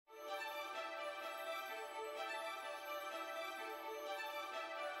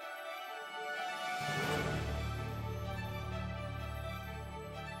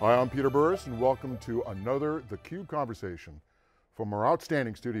Hi, I'm Peter Burris, and welcome to another theCUBE conversation from our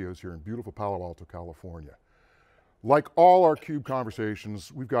outstanding studios here in beautiful Palo Alto, California. Like all our CUBE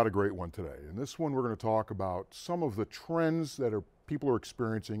conversations, we've got a great one today. In this one, we're going to talk about some of the trends that people are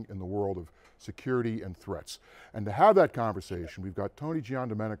experiencing in the world of security and threats. And to have that conversation, we've got Tony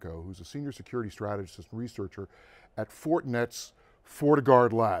Giandomenico, who's a Senior Security Strategist and Researcher at Fortinet's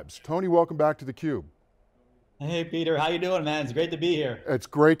FortiGuard Labs. Tony, welcome back to theCUBE. Hey Peter, how you doing, man? It's great to be here. It's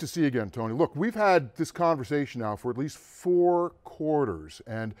great to see you again, Tony. Look, we've had this conversation now for at least 4 quarters,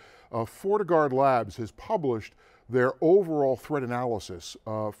 and FortiGuard Labs has published their overall threat analysis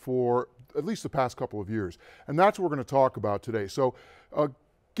for at least the past couple of years. And that's what we're going to talk about today. So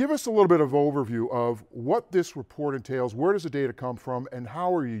give us a little bit of overview of what this report entails, where does the data come from, and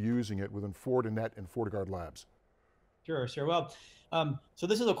how are you using it within Fortinet and FortiGuard Labs? Sure. Well, so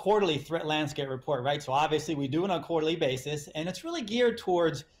this is a quarterly threat landscape report, right? So obviously we do it on a quarterly basis, and it's really geared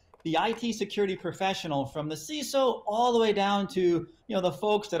towards the IT security professional, from the CISO all the way down to the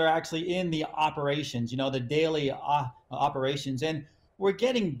folks that are actually in the operations, the daily operations. And we're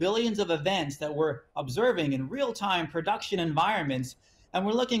getting billions of events that we're observing in real-time production environments, and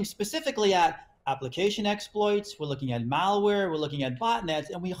we're looking specifically at application exploits, we're looking at malware, we're looking at botnets,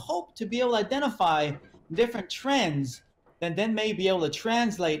 and we hope to be able to identify different trends that then may be able to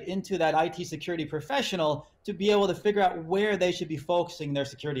translate into that IT security professional to be able to figure out where they should be focusing their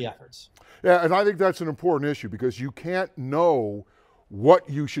security efforts. Yeah, and I think that's an important issue because you can't know what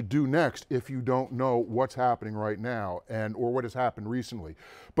you should do next if you don't know what's happening right now or what has happened recently.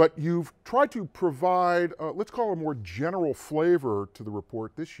 But you've tried to provide, let's call it a more general flavor to the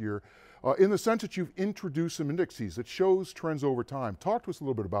report this year, in the sense that you've introduced some indices that shows trends over time. Talk to us a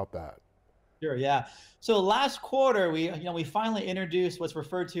little bit about that. Sure, yeah. So last quarter, we finally introduced what's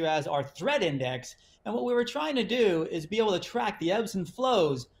referred to as our threat index. And what we were trying to do is be able to track the ebbs and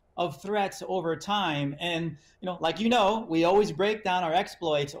flows of threats over time. And we always break down our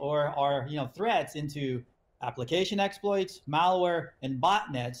exploits or our threats into application exploits, malware, and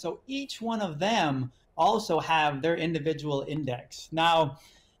botnets. So each one of them also have their individual index. Now,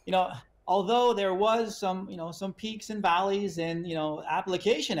 although there was some peaks and valleys, and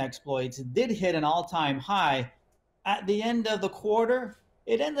application exploits did hit an all-time high, at the end of the quarter,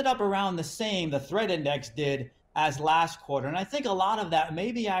 it ended up around the same, the threat index did, as last quarter. And I think a lot of that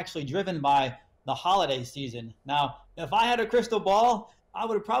may be actually driven by the holiday season. Now, if I had a crystal ball, I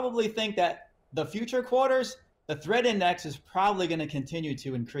would probably think that the future quarters, the threat index is probably going to continue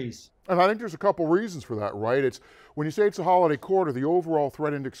to increase. And I think there's a couple reasons for that, right? When you say it's a holiday quarter, the overall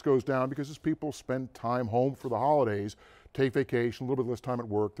threat index goes down because as people spend time home for the holidays, take vacation, a little bit less time at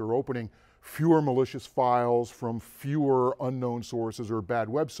work, they're opening fewer malicious files from fewer unknown sources or bad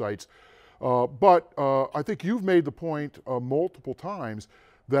websites. But I think you've made the point multiple times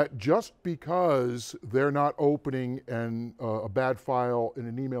that just because they're not opening a bad file in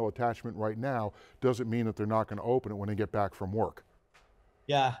an email attachment right now doesn't mean that they're not going to open it when they get back from work.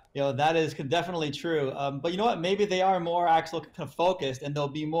 Yeah, that is definitely true. But you know what? Maybe they are more actually kind of focused, and they'll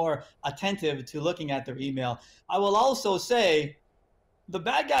be more attentive to looking at their email. I will also say the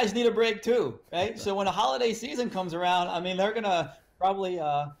bad guys need a break too, right? So when the holiday season comes around, I mean, they're going to probably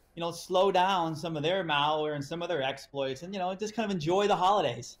slow down some of their malware and some of their exploits, and just kind of enjoy the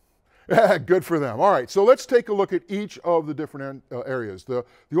holidays. Yeah, good for them. All right, so let's take a look at each of the different areas. The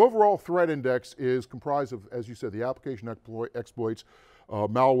overall threat index is comprised of, as you said, the application exploits,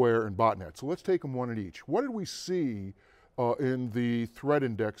 malware, and botnets. So let's take them one at each. What did we see in the threat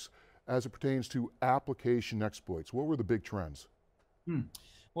index as it pertains to application exploits? What were the big trends?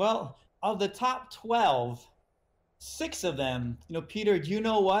 Well, of the top 12, 6 of them, Peter, do you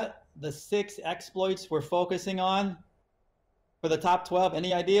know what the 6 exploits we're focusing on for the top 12?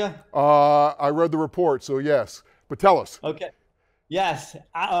 Any idea? I read the report, so yes, but tell us. Okay. Yes,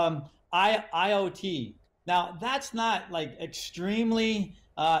 IoT. Now, that's not like extremely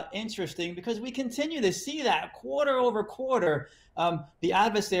interesting because we continue to see that quarter over quarter, the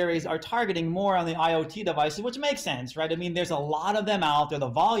adversaries are targeting more on the IoT devices, which makes sense, right? I mean, there's a lot of them out there, the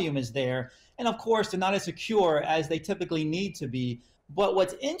volume is there, and of course, they're not as secure as they typically need to be. But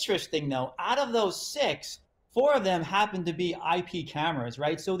what's interesting though, out of those 6, 4 of them happen to be IP cameras,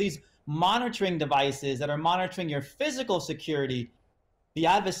 right? So these monitoring devices that are monitoring your physical security, the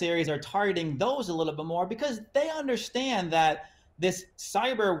adversaries are targeting those a little bit more because they understand that this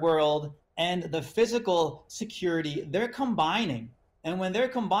cyber world and the physical security, they're combining. And when they're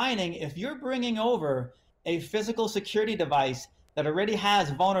combining, if you're bringing over a physical security device that already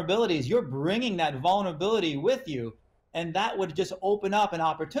has vulnerabilities, you're bringing that vulnerability with you. And that would just open up an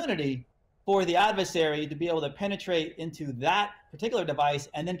opportunity for the adversary to be able to penetrate into that particular device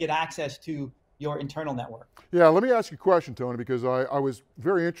and then get access to your internal network. Yeah, let me ask you a question, Tony, because I was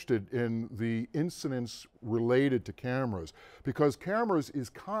very interested in the incidents related to cameras, because cameras is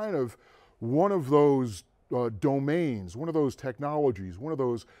kind of one of those domains, one of those technologies, one of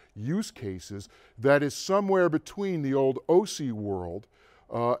those use cases that is somewhere between the old OC world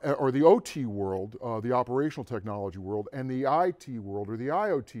or the OT world, the operational technology world, and the IT world or the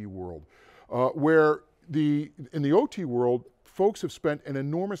IoT world, where in the OT world, folks have spent an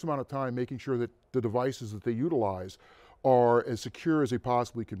enormous amount of time making sure that the devices that they utilize are as secure as they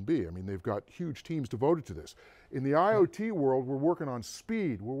possibly can be. I mean, they've got huge teams devoted to this. In the IoT world, we're working on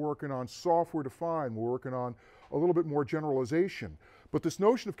speed, we're working on software defined, we're working on a little bit more generalization. But this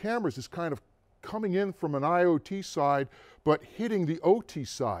notion of cameras is kind of coming in from an IoT side, but hitting the OT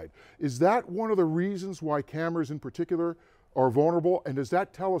side. Is that one of the reasons why cameras in particular are vulnerable? And does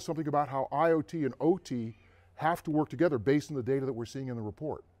that tell us something about how IoT and OT have to work together based on the data that we're seeing in the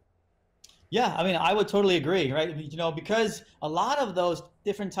report? Yeah, I mean, I would totally agree, right? You know, because a lot of those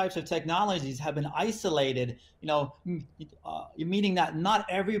different types of technologies have been isolated, meaning that not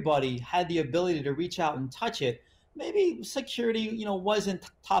everybody had the ability to reach out and touch it. Maybe security, wasn't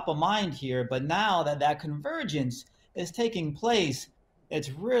top of mind here, but now that that convergence is taking place,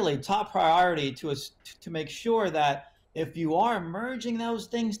 it's really top priority to us to make sure that if you are merging those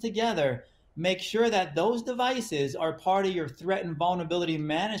things together, make sure that those devices are part of your threat and vulnerability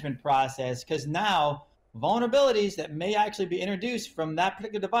management process, because now vulnerabilities that may actually be introduced from that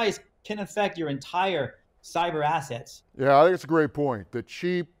particular device can affect your entire cyber assets. Yeah, I think it's a great point. That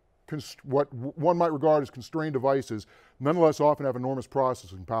cheap, what one might regard as constrained devices, nonetheless often have enormous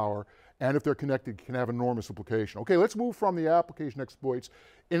processing power, and if they're connected, can have enormous implication. Okay, let's move from the application exploits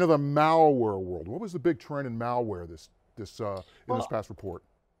into the malware world. What was the big trend in malware in this past report?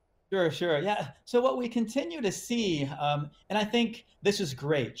 Sure. Yeah. So what we continue to see, and I think this is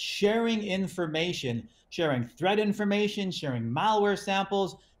great, sharing information, sharing threat information, sharing malware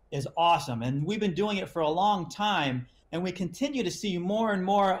samples is awesome. And we've been doing it for a long time. And we continue to see more and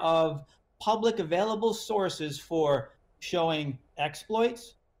more of public available sources for showing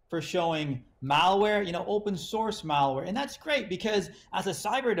exploits, for showing malware, open source malware. And that's great because as a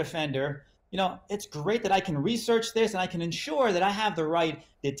cyber defender, it's great that I can research this and I can ensure that I have the right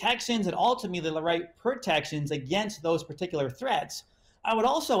detections and ultimately the right protections against those particular threats. I would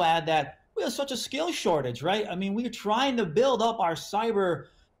also add that we have such a skill shortage, right? I mean, we're trying to build up our cyber,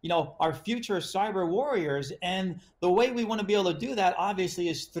 our future cyber warriors. And the way we want to be able to do that, obviously,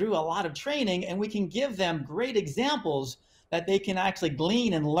 is through a lot of training, and we can give them great examples that they can actually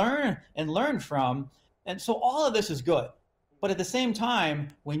glean and learn from. And so all of this is good. But at the same time,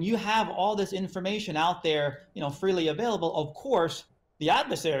 when you have all this information out there, freely available, of course, the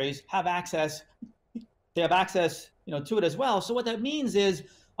adversaries have access. They have access, to it as well. So what that means is,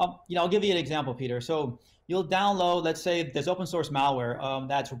 I'll give you an example, Peter. So you'll download, let's say there's open source malware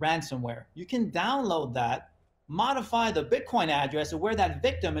that's ransomware. You can download that, modify the Bitcoin address of where that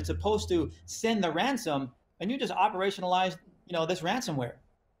victim is supposed to send the ransom, and you just operationalize, this ransomware.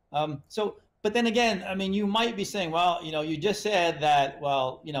 But then again, I mean, you might be saying, well, you just said that,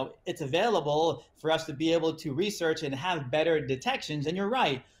 well, it's available for us to be able to research and have better detections. And you're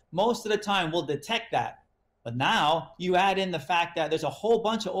right. Most of the time we'll detect that. But now you add in the fact that there's a whole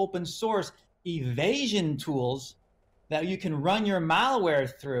bunch of open source evasion tools that you can run your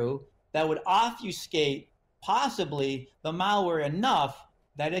malware through that would obfuscate possibly the malware enough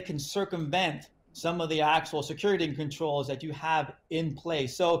that it can circumvent some of the actual security controls that you have in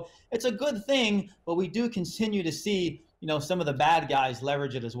place. So it's a good thing, but we do continue to see, some of the bad guys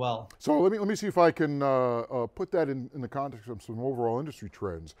leverage it as well. So let me see if I can put that in the context of some overall industry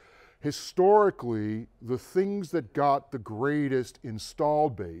trends. Historically, the things that got the greatest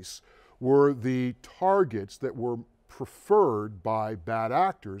installed base were the targets that were preferred by bad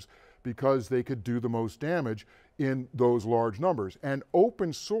actors because they could do the most damage in those large numbers. And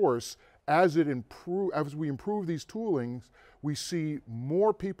open source, as we improve these toolings, we see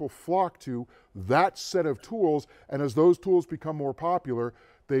more people flock to that set of tools, and as those tools become more popular,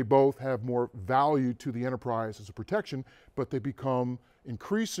 they both have more value to the enterprise as a protection, but they become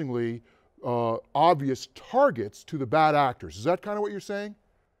increasingly obvious targets to the bad actors. Is that kind of what you're saying?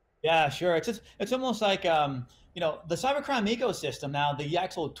 Yeah, sure. It's almost like the cybercrime ecosystem now, the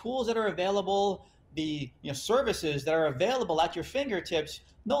actual tools that are available, the services that are available at your fingertips.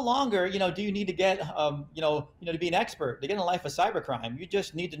 No longer, do you need to get, to be an expert to get in the life of cybercrime. You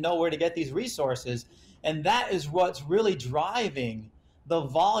just need to know where to get these resources, and that is what's really driving the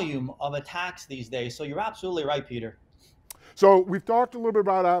volume of attacks these days. So you're absolutely right, Peter. So we've talked a little bit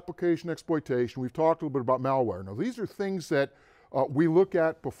about application exploitation. We've talked a little bit about malware. Now these are things that we look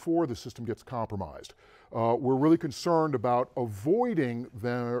at before the system gets compromised. We're really concerned about avoiding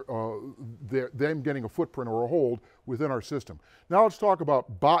them getting a footprint or a hold within our system. Now let's talk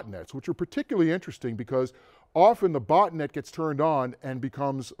about botnets, which are particularly interesting because often the botnet gets turned on and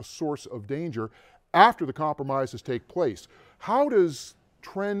becomes a source of danger after the compromises take place. What do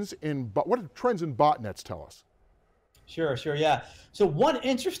trends in botnets tell us? Sure, yeah. So one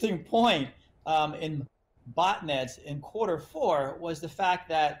interesting point in botnets in Q4 was the fact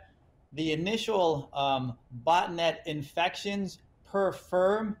that the initial botnet infections per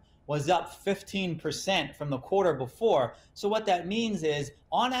firm was up 15% from the quarter before. So what that means is,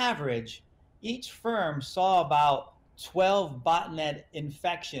 on average, each firm saw about 12 botnet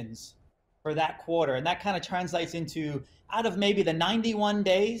infections for that quarter. And that kind of translates into, out of maybe the 91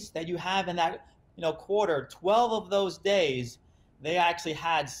 days that you have in that quarter, 12 of those days, they actually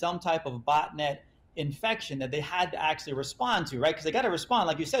had some type of botnet infection that they had to actually respond to, right? Because they got to respond,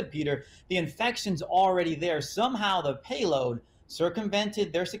 like you said, Peter, the infection's already there. Somehow the payload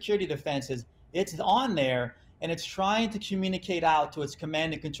circumvented their security defenses. It's on there, and it's trying to communicate out to its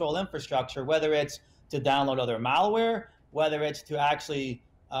command and control infrastructure, whether it's to download other malware, whether it's to actually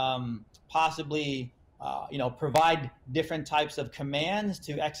possibly provide different types of commands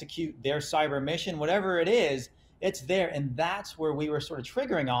to execute their cyber mission, whatever it is, it's there. And that's where we were sort of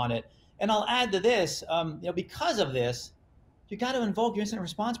triggering on it. And I'll add to this, because of this, you got to invoke your incident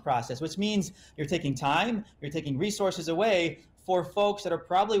response process, which means you're taking time, you're taking resources away for folks that are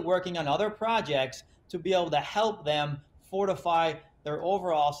probably working on other projects to be able to help them fortify their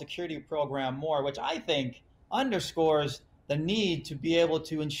overall security program more, which I think underscores the need to be able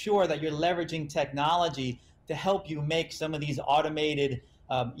to ensure that you're leveraging technology to help you make some of these automated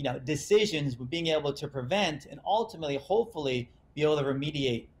decisions with being able to prevent and ultimately, hopefully, be able to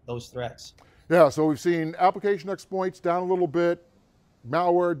remediate those threats. Yeah, so we've seen application exploits down a little bit,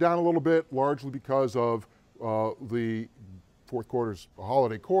 malware down a little bit, largely because of the fourth quarter's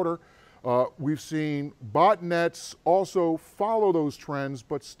holiday quarter. We've seen botnets also follow those trends,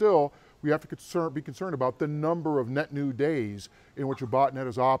 but still we have to be concerned about the number of net new days in which a botnet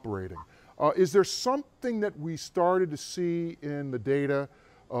is operating. Is there something that we started to see in the data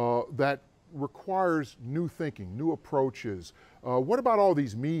that requires new thinking, new approaches? What about all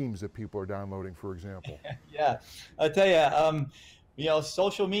these memes that people are downloading, for example? Yeah, I'll tell you,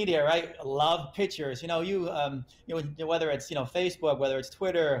 social media, right? Love pictures. Whether it's Facebook, whether it's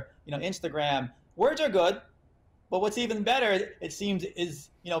Twitter, Instagram. Words are good, but what's even better, it seems, is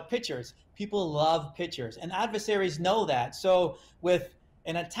pictures. People love pictures, and adversaries know that. So with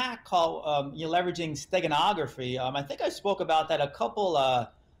an attack called leveraging steganography, I think I spoke about that a couple.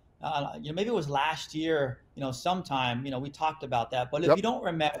 Maybe it was last year. Sometime. We talked about that. But if you don't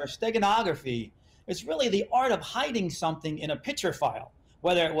remember, steganography is really the art of hiding something in a picture file,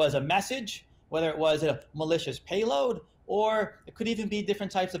 whether it was a message, whether it was a malicious payload, or it could even be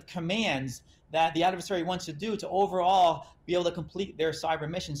different types of commands that the adversary wants to do to overall be able to complete their cyber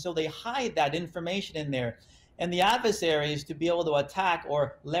mission. So they hide that information in there. And the adversaries, to be able to attack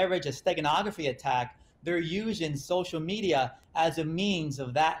or leverage a steganography attack, they're using social media as a means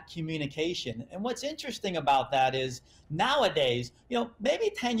of that communication. And what's interesting about that is nowadays,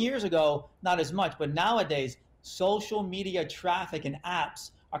 maybe 10 years ago, not as much, but nowadays, social media traffic and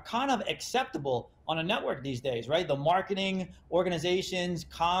apps are kind of acceptable on a network these days, right? The marketing organizations,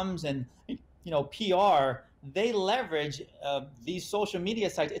 comms, and PR, they leverage these social media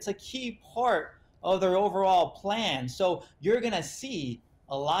sites. It's a key part of their overall plan. So you're gonna see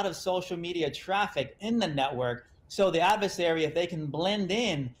a lot of social media traffic in the network. So the adversary, if they can blend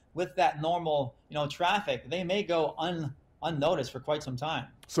in with that normal traffic, they may go unnoticed for quite some time.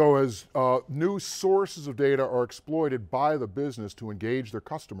 So as new sources of data are exploited by the business to engage their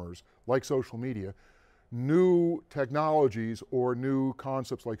customers, like social media, new technologies or new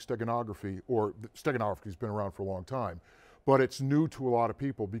concepts like steganography, or steganography's been around for a long time, but it's new to a lot of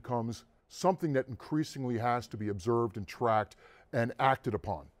people, becomes something that increasingly has to be observed and tracked and acted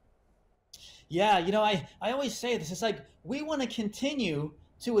upon. Yeah, I always say this, it's like we want to continue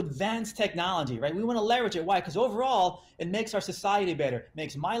to advance technology, right? We want to leverage it. Why? Because overall, it makes our society better,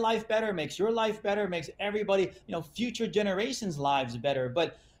 makes my life better, makes your life better, makes everybody, future generations' lives better.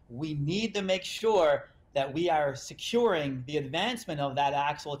 But we need to make sure that we are securing the advancement of that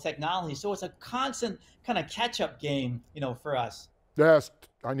actual technology. So it's a constant kind of catch-up game, for us. Yes,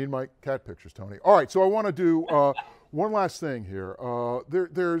 I need my cat pictures, Tony. All right, so I want to do one last thing here.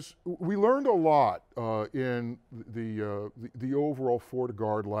 We learned a lot in the overall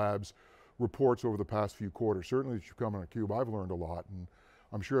FortiGuard Labs reports over the past few quarters. Certainly as you've come on theCUBE, I've learned a lot, and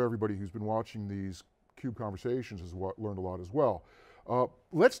I'm sure everybody who's been watching these CUBE conversations has learned a lot as well.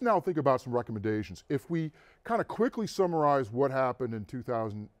 Let's now think about some recommendations. If we kind of quickly summarize what happened in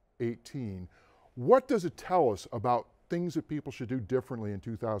 2018, what does it tell us about things that people should do differently in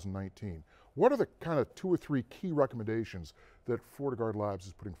 2019? What are the kind of 2 or 3 key recommendations that FortiGuard Labs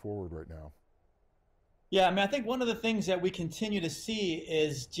is putting forward right now? Yeah, I mean, I think one of the things that we continue to see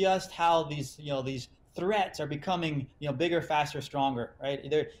is just how these threats are becoming, bigger, faster, stronger, right?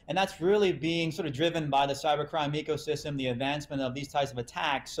 And that's really being sort of driven by the cybercrime ecosystem, the advancement of these types of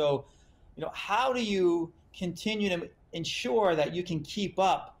attacks. So, how do you continue to ensure that you can keep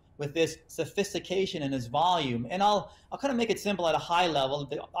up with this sophistication and this volume? And I'll kind of make it simple at a high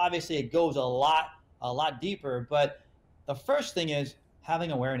level. Obviously, it goes a lot deeper, but the first thing is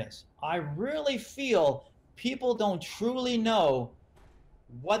having awareness. I really feel people don't truly know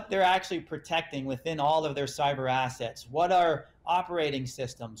what they're actually protecting within all of their cyber assets. What are operating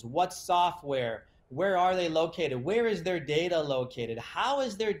systems? What software? Where are they located? Where is their data located? How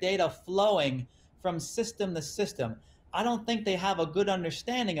is their data flowing from system to system? I don't think they have a good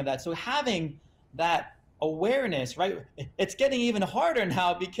understanding of that. So having that awareness, right? It's getting even harder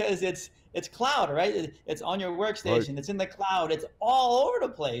now because it's cloud, right? It's on your workstation, right. It's in the cloud, it's all over the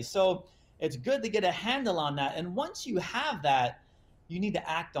place. So it's good to get a handle on that. And once you have that, you need to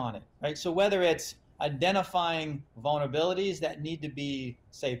act on it, right? So whether it's identifying vulnerabilities that need to be,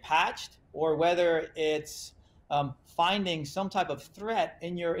 say, patched, or whether it's finding some type of threat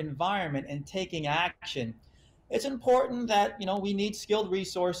in your environment and taking action, it's important that, we need skilled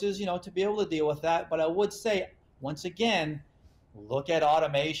resources, to be able to deal with that. But I would say, once again, look at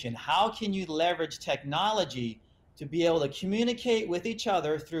automation. How can you leverage technology to be able to communicate with each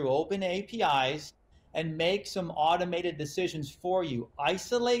other through open APIs and make some automated decisions for you?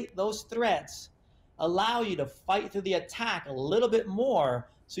 Isolate those threats, allow you to fight through the attack a little bit more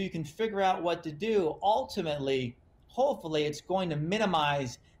so you can figure out what to do. Ultimately, hopefully, it's going to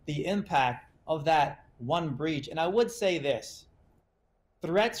minimize the impact of that one breach. And I would say this,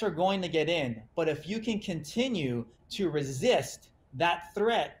 threats are going to get in, but if you can continue to resist that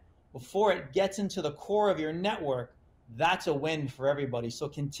threat before it gets into the core of your network, that's a win for everybody. So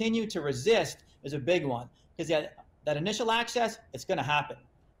continue to resist is a big one, because that initial access, it's going to happen.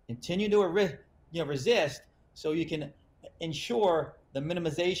 Continue to resist so you can ensure the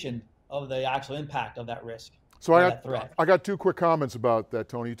minimization of the actual impact of that risk. So I got 2 quick comments about that,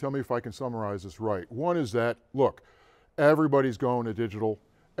 Tony. You tell me if I can summarize this right. One is that, look, everybody's going to digital.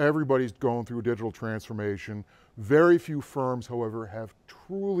 Everybody's going through digital transformation. Very few firms, however, have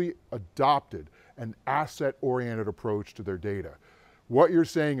truly adopted an asset-oriented approach to their data. What you're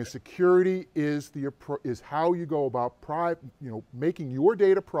saying is security is how you go about making your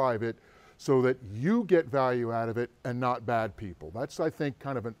data private so that you get value out of it and not bad people. That's, I think,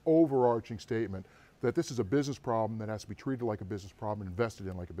 kind of an overarching statement that this is a business problem that has to be treated like a business problem and invested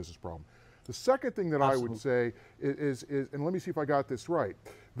in like a business problem. The second thing that Absolutely. I would say is, and let me see if I got this right,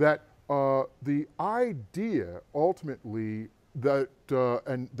 that the idea ultimately that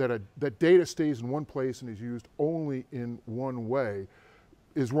that data stays in one place and is used only in one way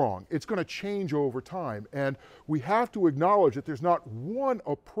is wrong. It's going to change over time, and we have to acknowledge that there's not one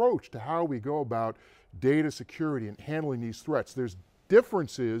approach to how we go about data security and handling these threats. There's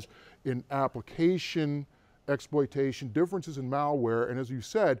differences in application exploitation, differences in malware, and as you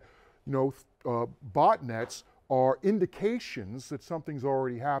said, botnets are indications that something's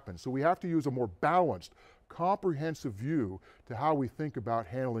already happened. So we have to use a more balanced, comprehensive view to how we think about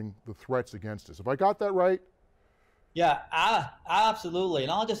handling the threats against us. Have I got that right? Yeah, absolutely.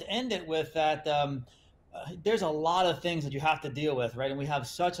 And I'll just end it with that there's a lot of things that you have to deal with, right? And we have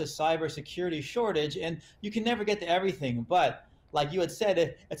such a cybersecurity shortage, and you can never get to everything. But like you had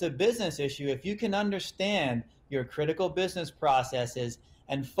said, it's a business issue. If you can understand your critical business processes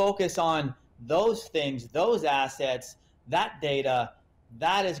and focus on those things, those assets, that data,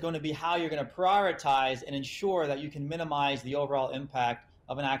 that is going to be how you're going to prioritize and ensure that you can minimize the overall impact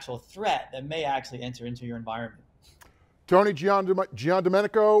of an actual threat that may actually enter into your environment. Tony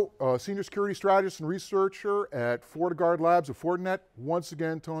Giandomenico, Senior Security Strategist and Researcher at FortiGuard Labs of Fortinet. Once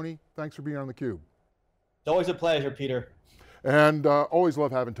again, Tony, thanks for being on theCUBE. It's always a pleasure, Peter. And always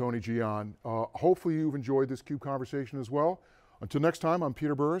love having Tony G on. Hopefully you've enjoyed this CUBE conversation as well. Until next time, I'm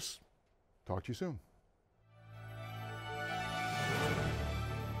Peter Burris. Talk to you soon.